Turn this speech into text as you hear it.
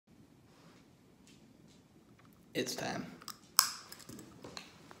It's time.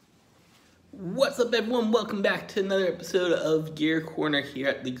 What's up, everyone? Welcome back to another episode of Gear Corner here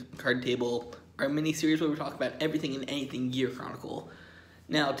at the Card Table, our mini-series where we talk about everything and anything Gear Chronicle.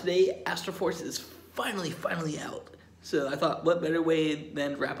 Now, today, Astral Force is finally out. So I thought, what better way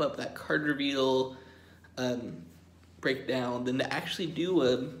than to wrap up that card reveal breakdown than to actually do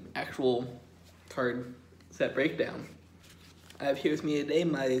an actual card set breakdown. I have here with me today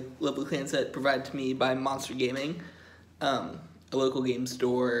my lovely clan set provided to me by Monster Gaming, a local game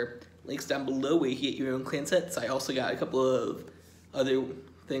store. Links down below where you can get your own clan sets. I also got a couple of other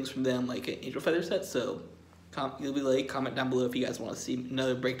things from them, like an Angel Feather set, so you'll be like, comment down below if you guys want to see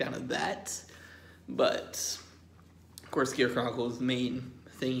another breakdown of that. But, of course, Gear Chronicle is the main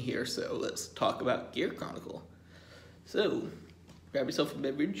thing here, so let's talk about Gear Chronicle. So, grab yourself a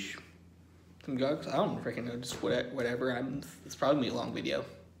beverage, some drugs, I don't freaking know, just whatever. It's probably gonna be a long video.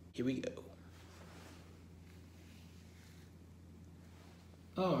 Here we go.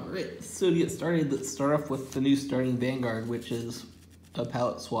 Alright, so to get started, let's start off with the new starting Vanguard, which is a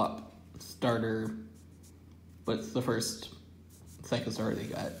palette swap starter, but it's the second starter they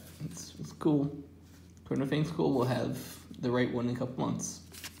got. It's cool. According to things cool, we'll have the right one in a couple months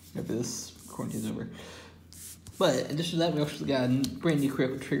after this quarantine's over. But in addition to that, we also got a brand new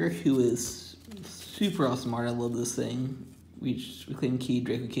Critical Trigger, who is super awesome art. I love this thing. Reclaim Key,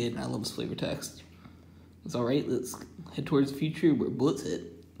 Draco Kid, and I love his flavor text. It's alright, let's head towards the future where bullets hit.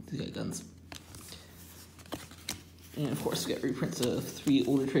 These got guns. And of course, we got reprints of 3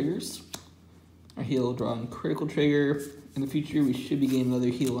 older triggers. Our heal, draw, and critical trigger. In the future, we should be getting another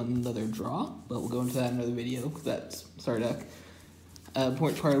heal and another draw, but we'll go into that in another video, because that's starter deck.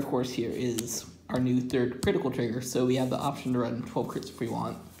 Important part, of course, here is our new 3rd critical trigger, so we have the option to run 12 crits if we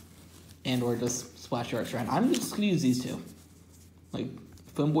want, and or just splash your arts around. I'm just going to use these two. Like,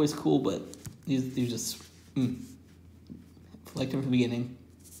 Foam Boy's cool, but these just... Liked him from the beginning.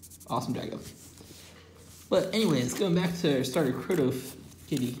 Awesome Drago. But anyways, going back to our starter Chrono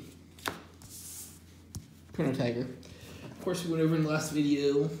Kitty. Chrono Tiger. Of course, we went over in the last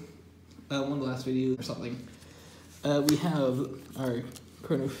video, one of the last videos or something. We have our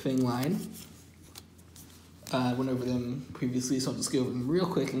Chrono Fang line. I went over them previously, so I'll just go over them real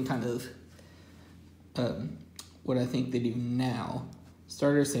quick and kind of what I think they do now.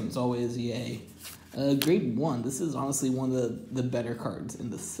 Starter, same as always, yay. Grade 1, this is honestly one of the better cards in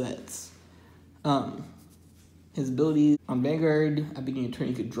the sets. His ability on Vanguard, at the beginning of turn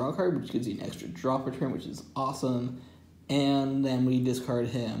you could draw a card, which gives you an extra draw per turn, which is awesome. And then when you discard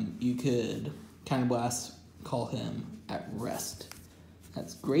him, you could Counter Blast, call him at rest.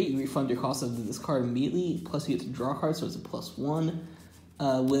 That's great, you refund your cost of this card immediately, plus you get to draw a card, so it's a +1.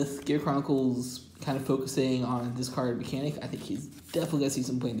 With Gear Chronicles kind of focusing on a discard mechanic, I think he's definitely going to see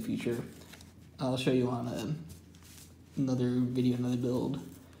some play in the future. I'll show you on another video, another build.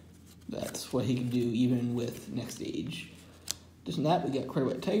 That's what he can do even with next stage. Just in that, we got Credit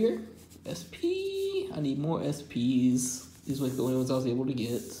White Tiger, SP. I need more SPs. These were like the only ones I was able to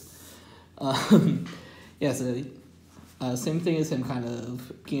get. Yeah, so same thing as him, kind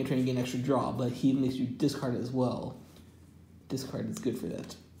of being trying to get an extra draw, but he makes you discard it as well. Discard is good for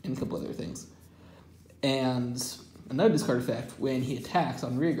that, and a couple other things. And another discard effect, when he attacks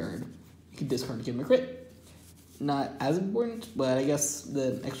on rearguard, you can discard to give him a crit. Not as important, but I guess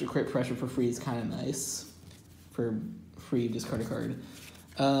the extra crit pressure for free is kind of nice for free discard a card.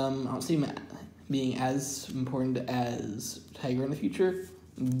 I don't see him being as important as Tiger in the future,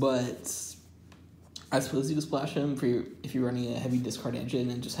 but I suppose you could splash him if you're running a heavy discard engine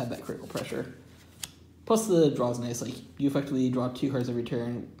and just have that critical pressure. Plus the draw is nice, like you effectively draw 2 cards every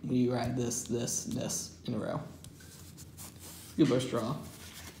turn when you add this in a row. Good burst draw.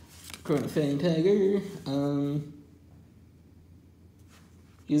 Chrono Fang Tiger,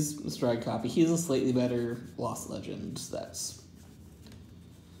 he's a stride copy. He's a slightly better Lost Legend. That's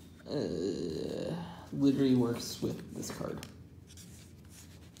literally works with this card.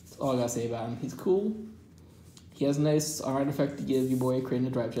 That's all I gotta say about him. He's cool. He has a nice armor effect to give your boy a crit and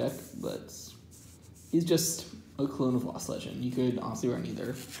a drive check, but he's just a clone of Lost Legend. You could honestly run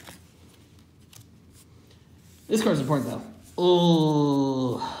either. This card's important though.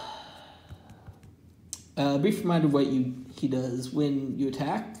 Oh. Brief reminder of what he does. When you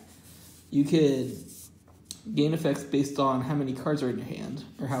attack, you could gain effects based on how many cards are in your hand,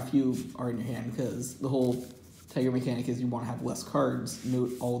 or how few are in your hand, because the whole Tiger mechanic is you want to have less cards.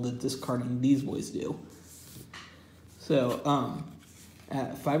 Note all the discarding these boys do. So,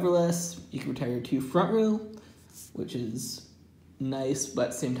 at 5 or less, you can retire 2 front row, which is nice, but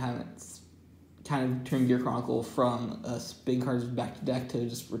at the same time, it's kind of turned Gear Chronicle from spin cards back to deck to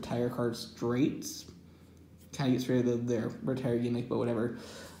just retire cards straight. kind of gets rid of their retired gimmick, but whatever.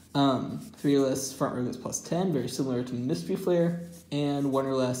 3 or less front row goes plus 10, very similar to Mystery Flare, and 1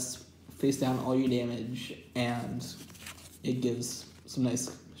 or less face down all your damage, and it gives some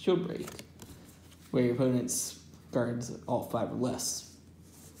nice shield break, where your opponent's guards all 5 or less.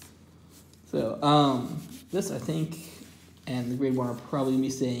 So, this I think, and the grade 1 are probably going to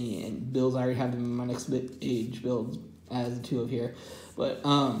be staying in builds. I already have them in my next age build as the 2 of here, but,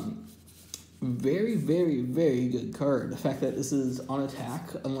 very, very, very good card. The fact that this is on attack,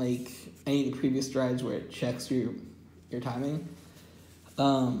 unlike any of the previous strides where it checks your timing.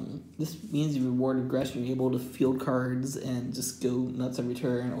 This means you reward aggression. You're able to field cards and just go nuts every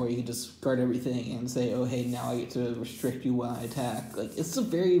turn, or you can just guard everything and say, oh, hey, now I get to restrict you while I attack. Like, it's a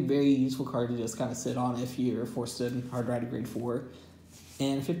very, very useful card to just kind of sit on if you're forced to hard ride a grade 4.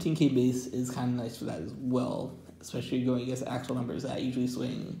 And 15k base is kind of nice for that as well, especially going against actual numbers that usually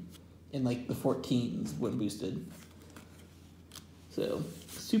swing in like the 14s when boosted. So,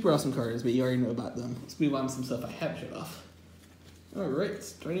 super awesome cards, but you already know about them. Let's move on to some stuff I have shut off. Alright,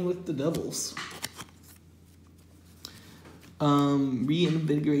 starting with the doubles.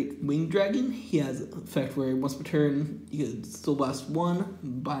 Reinvigorate Winged Dragon. He has an effect where once per turn, you can still blast 1,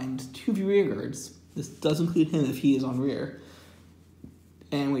 bind 2 of your rear guards. This does include him if he is on rear.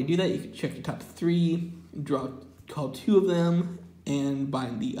 And when you do that, you can check your top 3, call 2 of them, and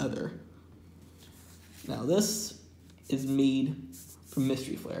bind the other. Now this is made from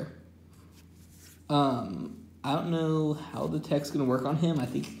Mystery Flare. I don't know how the tech's going to work on him. I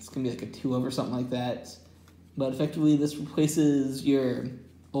think it's going to be like a 2-of or something like that. But effectively this replaces your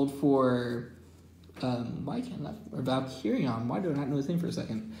old 4, why can't I, or Valkyrion. Why do I not know his name for a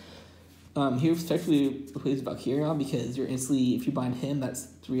second? He effectively replaces Valkyrion because you're instantly, if you bind him, that's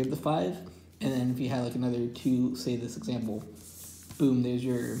 3 of the 5. And then if you had like another 2, say this example, boom, there's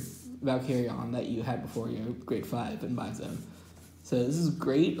your Valkyrion that you had before your grade 5 and binds them. So this is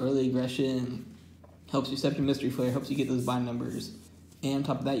great early aggression, helps you step your Mystery Flare, helps you get those bind numbers, and on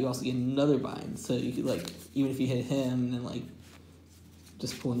top of that you also get another bind. So you could like, even if you hit him, then like,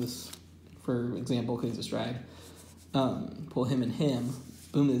 just pulling this for example because it's a stride, pull him and him,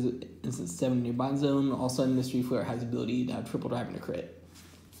 boom, there's an instant 7 in your bind zone. All of a sudden Mystery Flare has the ability to have triple drive and a crit.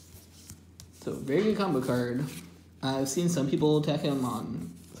 So very good combo card. I've seen some people attack him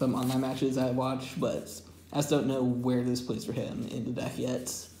on some online matches I watch, but I just don't know where this plays for him in the deck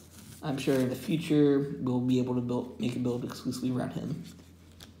yet. I'm sure in the future we'll be able to make a build exclusively around him.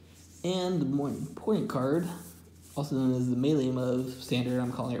 And the more important card, also known as the melee of standard,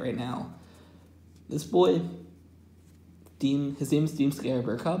 I'm calling it right now. This boy, his name is Deem Scarab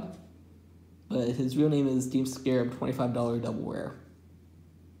Urcob, but his real name is Deem Scarab $25 double rare.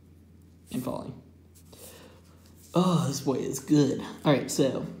 And falling. Oh, this boy is good. Alright,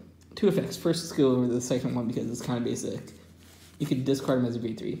 so 2 effects. First, let's go over the second one because it's kind of basic. You can discard him as a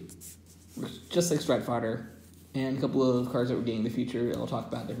grade 3. Works just like Stride Fodder. And a couple of cards that we're getting in the future I'll talk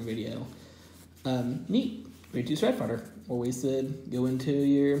about in a different video. Neat. Grade 2 Stride Fodder. More ways to go into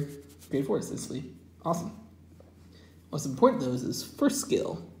your grade 4 essentially. Awesome. What's important though is his first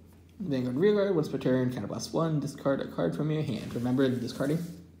skill. Vanguard Rearguard, once per turn, counterblast 1, discard a card from your hand. Remember the discarding?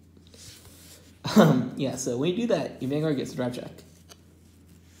 Yeah, so when you do that, your Vanguard gets a drive check.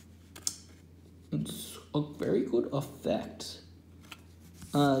 It's a very good effect.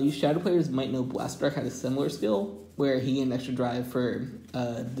 You Shadow players might know Blaster had a similar skill, where he gained extra drive for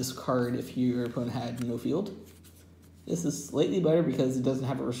discard if your opponent had no field. This is slightly better because it doesn't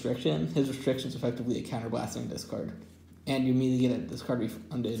have a restriction. His restriction is effectively a counterblast and discard. And you immediately get a discard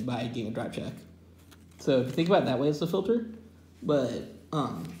refunded by getting a drive check. So if you think about it that way as a filter, but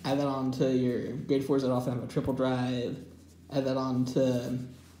add that on to your grade 4s that often have a triple drive, add that on to,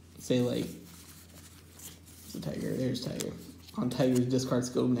 say like, what's the Tiger? There's Tiger. On Tiger's discard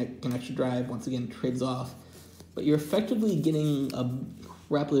skill, an extra drive, once again trades off. But you're effectively getting a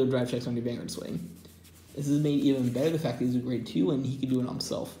crap load of drive checks on your Vanguard swing. This is made even better the fact that he's a grade 2 and he can do it on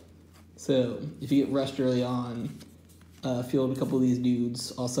himself. So if you get rushed early on, field a couple of these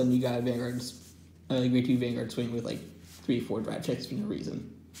dudes, all of a sudden you got a grade 2 Vanguard swing with like 3-4 drive checks for no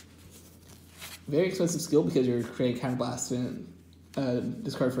reason. Very expensive skill because you're creating counterblast and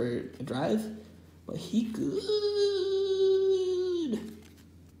discard for a drive, but he good.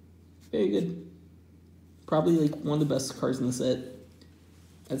 Very good. Probably like one of the best cards in the set.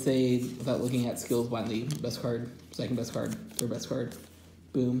 I'd say, without looking at skills blindly, best card, second best card, third best card.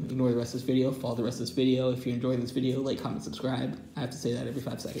 Boom. Ignore the rest of this video. Follow the rest of this video. If you're enjoying this video, like, comment, subscribe. I have to say that every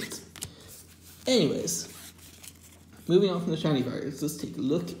 5 seconds. Anyways, moving on from the shiny cards, let's take a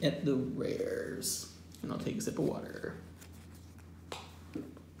look at the rares. And I'll take a sip of water.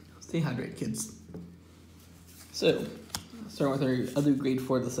 Stay hydrated, kids. So, starting with our other grade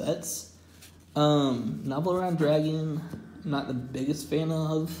 4 of the sets. Novel Around Dragon, not the biggest fan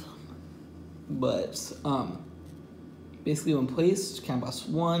of, but basically when placed, counterblast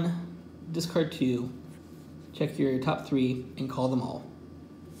 1, discard 2, check your top 3, and call them all.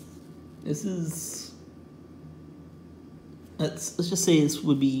 This is, let's just say this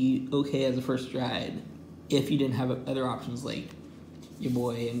would be okay as a first stride if you didn't have other options like your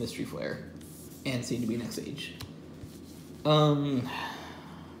boy and Mystery Flare and Seem to Be Next Age. Counterblast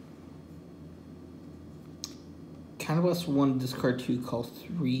 1, discard 2, call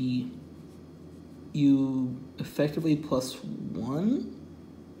 3. You effectively +1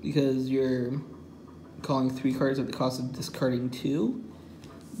 because you're calling 3 cards at the cost of discarding 2.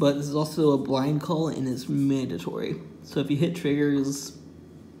 But this is also a blind call and it's mandatory. So if you hit triggers,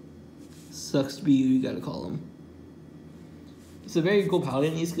 sucks to be you, you gotta call them. It's a very cool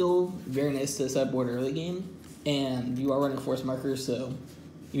Paladin skill, very nice to set board early game, and you are running force markers, so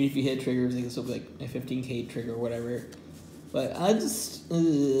even if you hit triggers, they can still be like a 15k trigger or whatever. But I just,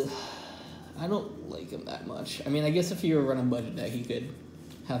 I don't like him that much. I mean, I guess if you were running budget deck, you could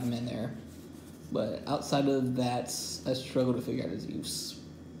have him in there. But outside of that, I struggle to figure out his use.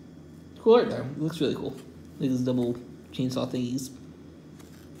 Cool art there. It looks really cool. These double chainsaw thingies.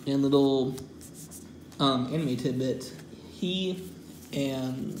 And little anime tidbit. He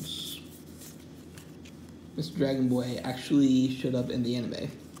and Mr. Dragon Boy actually showed up in the anime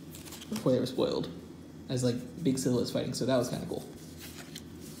before they were spoiled as like big silhouettes fighting, so that was kind of cool.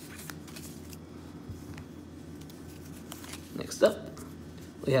 Next up,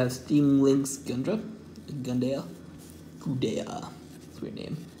 we have Steam Link's Gundea. That's a weird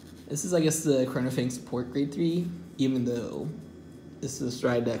name. This is, I guess, the Chronofang support grade 3, even though this is a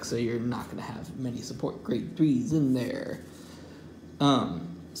stride deck, so you're not going to have many support grade 3s in there.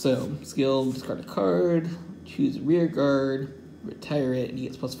 So, skill, discard a card, choose a rear guard, retire it, and he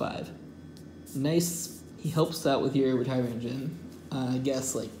gets +5. Nice. He helps out with your retire engine. I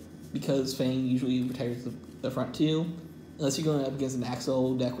guess, like, because Fang usually retires the front 2, unless you're going up against an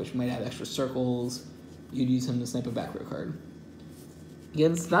Axel deck, which might add extra circles, you'd use him to snipe a back row card.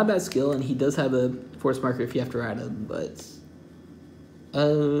 Again, it's not a bad skill, and he does have a force marker if you have to ride him, but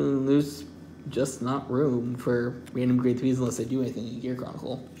there's just not room for random grade 3s unless they do anything in Gear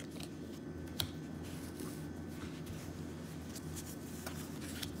Chronicle.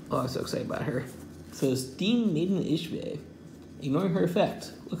 Oh, I'm so excited about her. So, Steam Maiden Ishbe. Ignoring her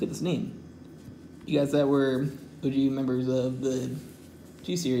effect. Look at this name. You guys that were OG members of the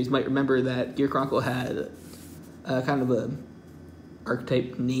G-Series might remember that Gear Chronicle had kind of a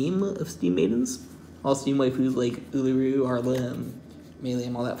archetype name of Steam Maidens. All Steam waifus like Uluru, Arlim,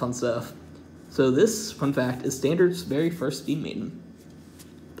 Meliam, all that fun stuff. So this, fun fact, is Standard's very first Steam Maiden.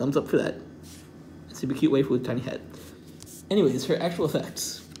 Thumbs up for that. Super cute waifu with tiny head. Anyways, her actual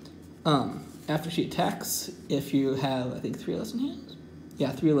effects. After she attacks, if you have, I think, 3 or less in hand?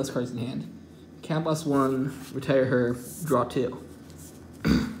 Yeah, 3 or less cards in hand. Counterblast 1, retire her, draw 2.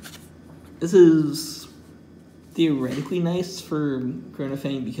 This is theoretically nice for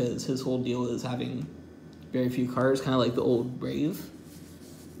Chronofang because his whole deal is having very few cards, kind of like the old Brave.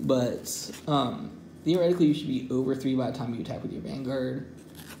 But theoretically, you should be over 3 by the time you attack with your Vanguard.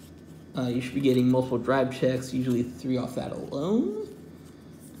 You should be getting multiple drive checks, usually 3 off that alone.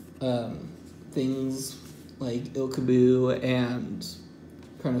 Things like Ilkabu and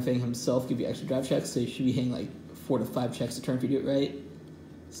Chronofang himself give you extra drive checks, so you should be hitting like 4 to 5 checks a turn if you do it right.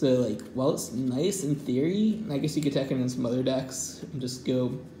 So, like, while it's nice in theory, I guess you could attack it in some other decks and just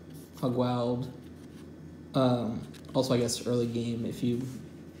go Hog Wild. Also, I guess early game, if you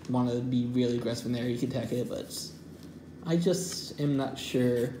want to be really aggressive in there, you can attack it, but I just am not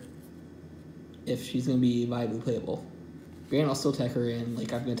sure if she's going to be viably playable. Granted, I'll still attack her in,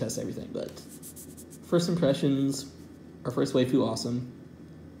 like, I'm going to test everything, but first impressions, our first waifu, awesome.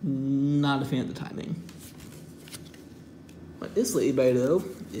 Not a fan of the timing. What is lady by, though,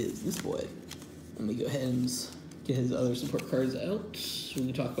 is this boy. Let me go ahead and get his other support cards out so we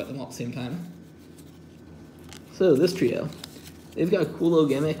can talk about them all at the same time. So, this trio. They've got a cool little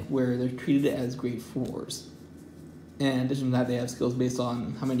gimmick where they're treated as grade 4s. And in addition to that, they have skills based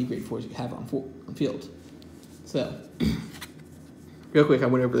on how many grade 4s you have on field. So, real quick, I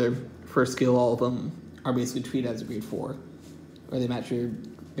went over their first skill. All of them are basically treated as a grade 4. Or they match your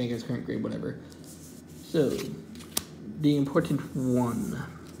Vanguard's current grade, whatever. So, the important one.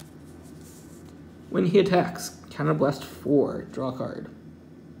 When he attacks, counterblast 4, draw a card.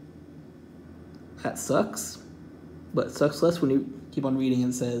 That sucks, but it sucks less when you keep on reading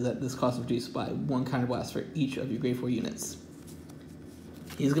and says that this cost is reduced by 1 counterblast for each of your grade 4 units.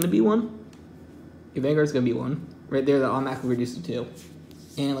 He's going to be one. Your Vanguard's going to be 1. Right there, that automatically reduces to 2.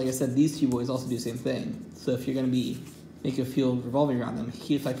 And like I said, these 2 boys also do the same thing. So if you're going to be making a field revolving around them,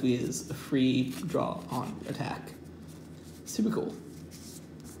 he effectively is a free draw on attack. Super cool.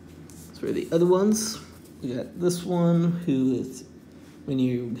 So for the other ones, we got this one, who is, when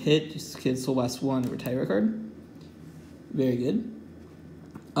you hit, just hit Soul Blast 1 and retire a card. Very good.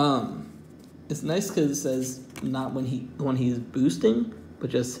 It's nice because it says not when he's boosting, but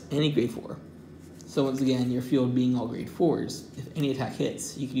just any grade 4. So once again, your field being all grade 4s, if any attack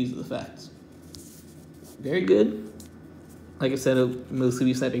hits, you can use the effect. Very good. Like I said, it'll mostly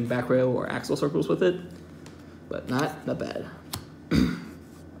be sniping back row or axial circles with it, but not bad.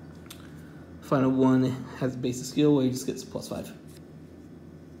 Final one has a basic skill where he just gets +5.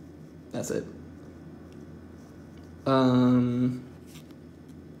 That's it.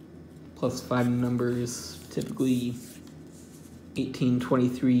 +5 numbers, typically 18,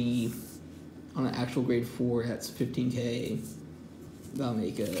 23. On an actual grade 4, that's 15k. That'll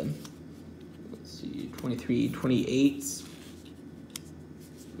make a, let's see, 23, 28.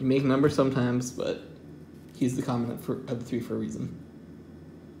 You make numbers sometimes, but he's the common of the 3 for a reason.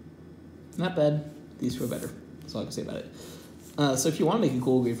 Not bad. These feel better. That's all I can say about it. So if you want to make a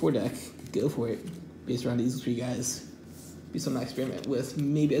cool grade 4 deck, go for it. Based around these 3 guys. Be something to experiment with,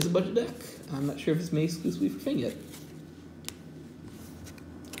 maybe as a budget deck. I'm not sure if it's made exclusively for Fang yet.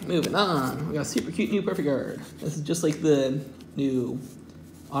 Moving on, we got a super cute new Perfect Guard. This is just like the new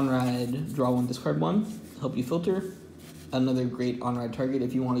on-ride draw 1, discard 1. Help you filter. Another great on-ride target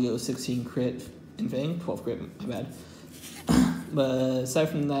if you want to go 16 crit in Fang, 12 crit, my bad. But aside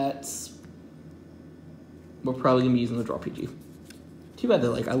from that, we're probably going to be using the draw PG. Too bad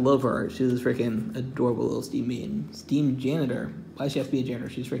that, like, I love her art. She's a freaking adorable little Steam main. Steam janitor. Why does she have to be a janitor?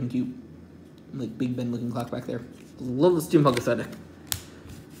 She's freaking cute. Like, Big Ben looking clock back there. Love the steampunk aesthetic.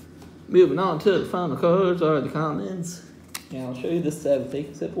 Moving on to the final cards are the commons. And I'll show you this set with Take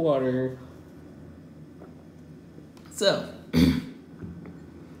a Sip of Water. So,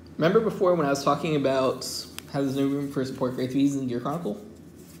 remember before when I was talking about how there's no room for support grade 3s in Gear Chronicle?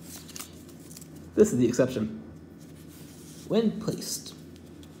 This is the exception. When placed,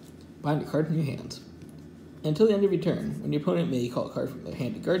 bind a card in your hand. Until the end of your turn, when your opponent may call a card from their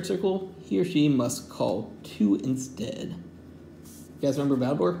hand to guard circle, he or she must call 2 instead. You guys remember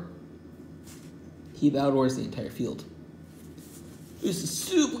Valdor? He Valdors the entire field. This is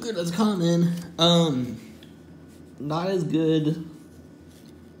super good as a common. Not as good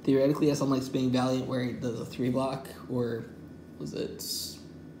theoretically as something like Spinning Valiant where it does a 3-block, or was it,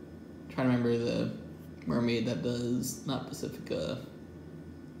 I'm trying to remember the mermaid that does, not Pacifica,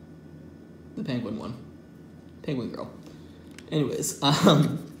 the penguin one. Penguin girl. Anyways,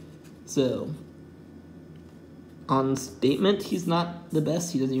 so, on statement, he's not the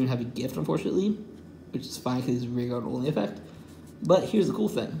best. He doesn't even have a gift, unfortunately, which is fine because he's a rear guard only effect. But here's the cool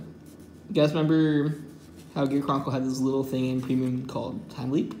thing. You guys remember how Gear Chronicle had this little thing in Premium called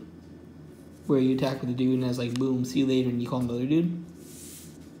Time Leap? Where you attack with a dude and it's like, boom, see you later, and you call another dude?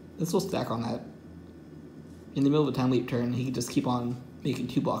 This will stack on that. In the middle of a Time Leap turn, he can just keep on making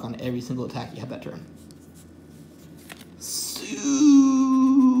 2-block on every single attack you have that turn.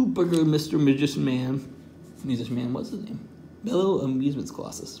 Super good Mr. Magician Man. Musician Man, what's his name? Mellow Amusements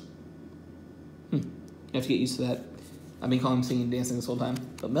Colossus. You have to get used to that. I've been calling him singing and dancing this whole time.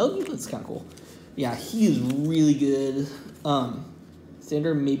 But Mellow Amusements is kind of cool. Yeah, he is really good.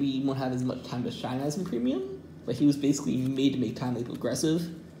 Standard maybe won't have as much time to shine as in Premium, but he was basically made to make Time Leap aggressive.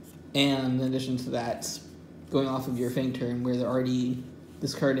 And in addition to that, going off of your Fang turn where they're already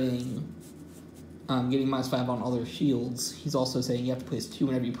discarding, getting -5 on all their shields, he's also saying you have to place 2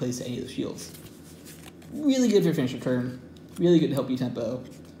 whenever you place any of the shields. Really good for your finish your turn. Really good to help you tempo.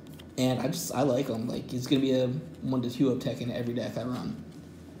 And I like him. Like, he's going to be a 1 to 2 up tech in every deck I run.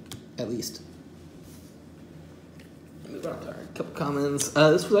 At least. Move on to our couple commons.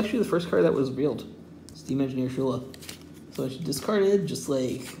 This was actually the first card that was revealed. Steam Engineer Shula. So she discarded, just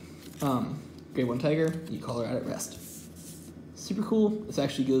like Grade 1 Tiger, you call her out at rest. Super cool. This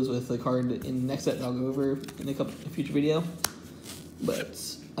actually goes with the card in the next set that I'll go over in a future video.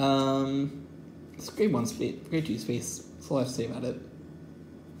 But it's Grade 1 space, Grade 2 space. That's all I have to say about it.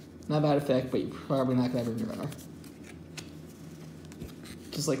 Not a bad effect, but you're probably not gonna ever run her.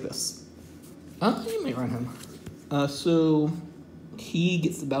 Just like this. You may run him. So he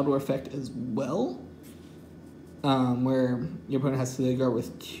gets the Baldor effect as well. Where your opponent has to guard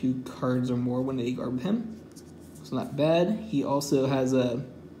with 2 cards or more when they guard with him. So not bad. He also has a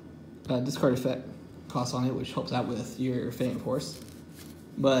discard effect cost on it, which helps out with your Astral Force.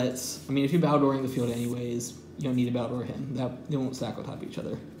 But, I mean, if you're Baldoring the field anyways, you don't need to Baldor him. They won't stack on top of each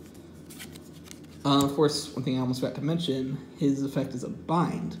other. Of course, one thing I almost forgot to mention, his effect is a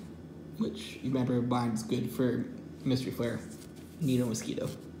bind, which you remember bind is good for Mystery Flare. Neato Mosquito.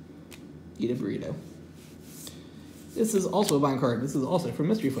 Eat a burrito. This is also a bind card. This is also for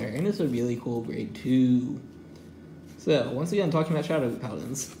Mystery Flare, and it's a really cool grade 2. So, once again, talking about Shadow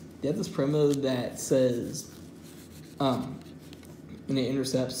Paladins, they have this promo that says, when it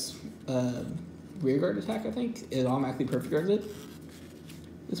intercepts rearguard attack, I think, it automatically perfect guards it.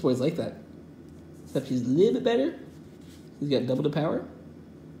 This boy's like that. Except he's a little bit better. He's got double the power,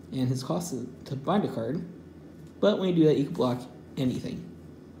 and his cost is to bind a card. But when you do that, you can block anything,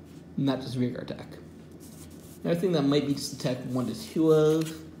 not just rearguard attack. Another thing that might be just attack 1 to 2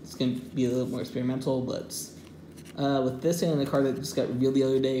 of, it's going to be a little more experimental, but with this and the card that just got revealed the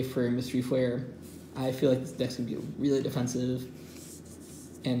other day for Mystery Flare, I feel like this deck's going to be really defensive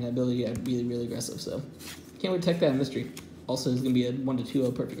and the ability to be really, really aggressive. So, can't wait to check that in Mystery. Also, it's going to be a 1 to 2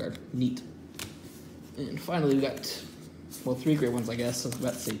 of perfect guard. Neat. And finally, we got, well, 3 great ones, I guess. I was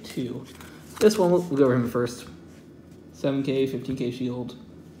about to say 2. This one, we'll go over him first. 7k, 15k shield.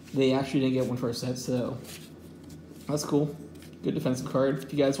 They actually didn't get one first set, so that's cool. Good defensive card.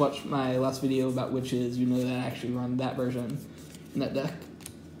 If you guys watched my last video about witches, you know that I actually run that version in that deck.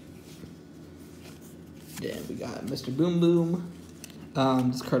 Then we got Mr. Boom Boom.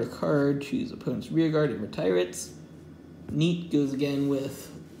 Discard a card, choose opponent's rearguard, and retire it. Neat goes again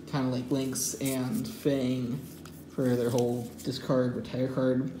with kind of like Lynx and Fang for their whole discard, retire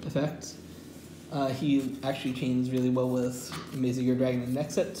card effect. He actually chains really well with Amazing Gear Dragon in the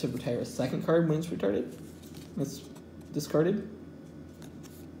next set to retire a second card when it's retarded. It's discarded.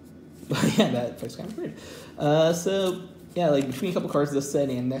 But yeah, that effect's kind of weird. So, yeah, like between a couple cards this set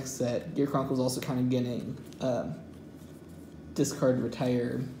and next set, Gear Chronicle's also kind of getting discard,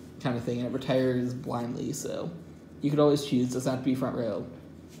 retire kind of thing, and it retires blindly, so you could always choose. It doesn't have to be front row.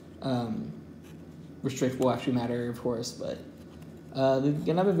 Restrict will actually matter, of course, but they're going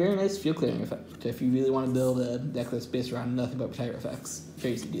to have a very nice field clearing effect. If you really want to build a deck that's based around nothing but retire effects,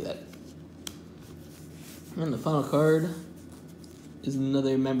 very easy to do that. And the final card is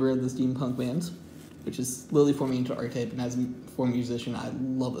another member of the steampunk band, which is slowly forming into archetype, and as a former musician, I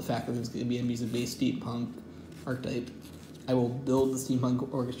love the fact that there's going to be a music-based steampunk archetype. I will build the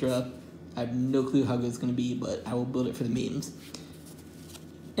steampunk orchestra. I have no clue how good it's going to be, but I will build it for the memes.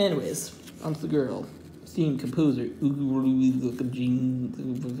 Anyways, on to the girl. Steam composer Uluru.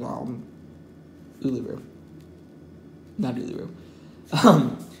 Not Uluru.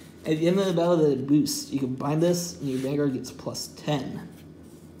 At the end of the battle that it boosts, you can bind this and your Vanguard gets +10.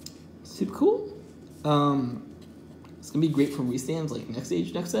 Super cool. It's gonna be great for restands like next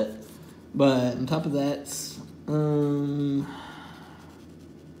stage, next set. But on top of that,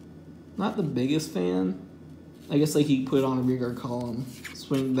 not the biggest fan. I guess like you put it on a rearguard column,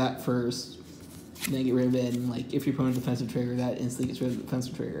 swing that first, then get rid of it, and like if you're putting a defensive trigger, that instantly gets rid of the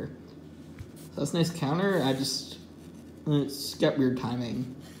defensive trigger. So that's a nice counter. It's got weird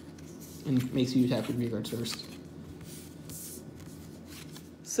timing and makes you attack with rearguards first.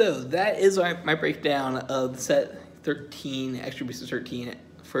 So that is my breakdown of the set 13, Extra Boosters 13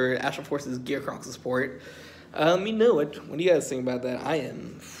 for Astral Force's Gear Chronicle support. Let me know what do you guys think about that? I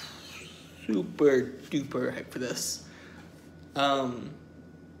am super duper hyped for this.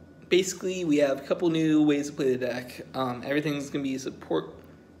 Basically, we have a couple new ways to play the deck. Everything's going to be support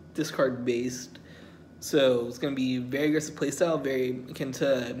discard based. So it's going to be very aggressive playstyle, very akin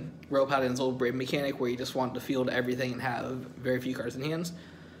to Royal Paladin's old Brave mechanic, where you just want to field everything and have very few cards in hands.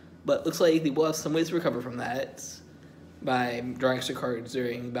 But looks like they will have some ways to recover from that by drawing extra cards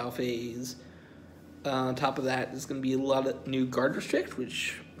during battle phase. On top of that, there's going to be a lot of new guard restrict,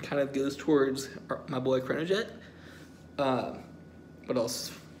 which kind of goes towards my boy Chronojet. What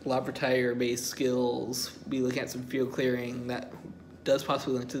else? A lot of retire-based skills. Be looking at some field clearing that does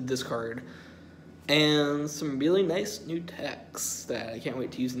possibly link to the discard. And some really nice new techs that I can't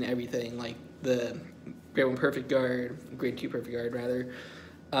wait to use in everything, like the Grade 1 Perfect Guard, Grade 2 Perfect Guard, rather.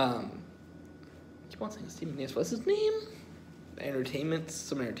 I keep on saying Steven names. What's his name?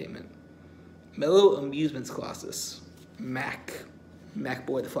 Some entertainment. Mellow Amusements Colossus. Mac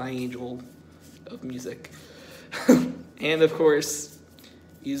Boy, the Flying Angel of music. And of course,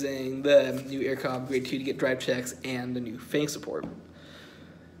 using the new Aircobb Grade 2 to get drive checks and the new Fang support.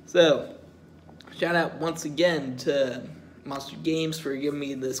 So, shout out once again to Monster Games for giving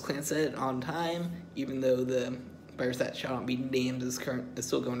me this clan set on time, even though the virus that shall not be named is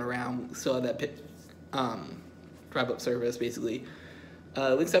still going around. We still have that drive-up service, basically.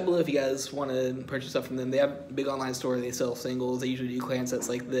 Links down below if you guys want to purchase stuff from them. They have a big online store. They sell singles. They usually do clan sets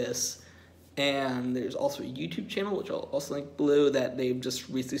like this. And there's also a YouTube channel, which I'll also link below, that they've just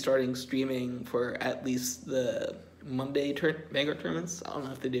recently started streaming for at least the Monday Vanguard tournaments. I don't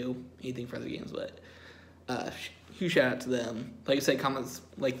know if they do anything for other games, but huge shout out to them. Like I said, comments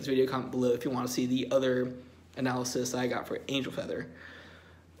like this video, comment below if you want to see the other analysis I got for Angel Feather,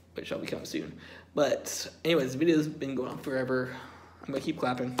 which I'll be coming soon. But anyways, the video's been going on forever. I'm gonna keep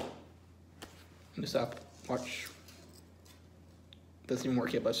clapping. I'm gonna stop, watch. Doesn't even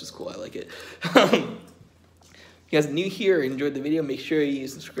work yet, but it's just cool. I like it. If you guys are new here, enjoyed the video, make sure you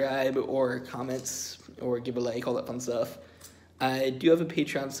subscribe or comments or give a like, all that fun stuff. I do have a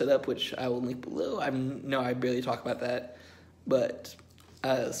Patreon set up, which I will link below. I barely talk about that, but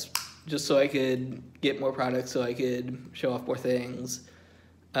just so I could get more products, so I could show off more things.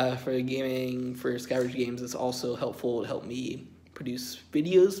 For gaming, for Skyridge Games, it's also helpful to help me produce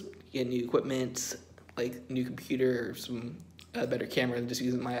videos, get new equipment, like new computer, some better camera than just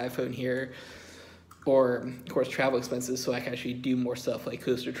using my iPhone here, or of course travel expenses, so I can actually do more stuff like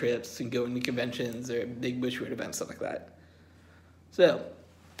coaster trips and go to conventions or big Bushwood events, stuff like that. So,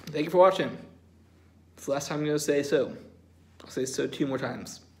 thank you for watching. It's the last time I'm going to say so. I'll say so 2 more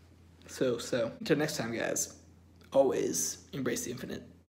times. So. Until next time, guys, always embrace the infinite.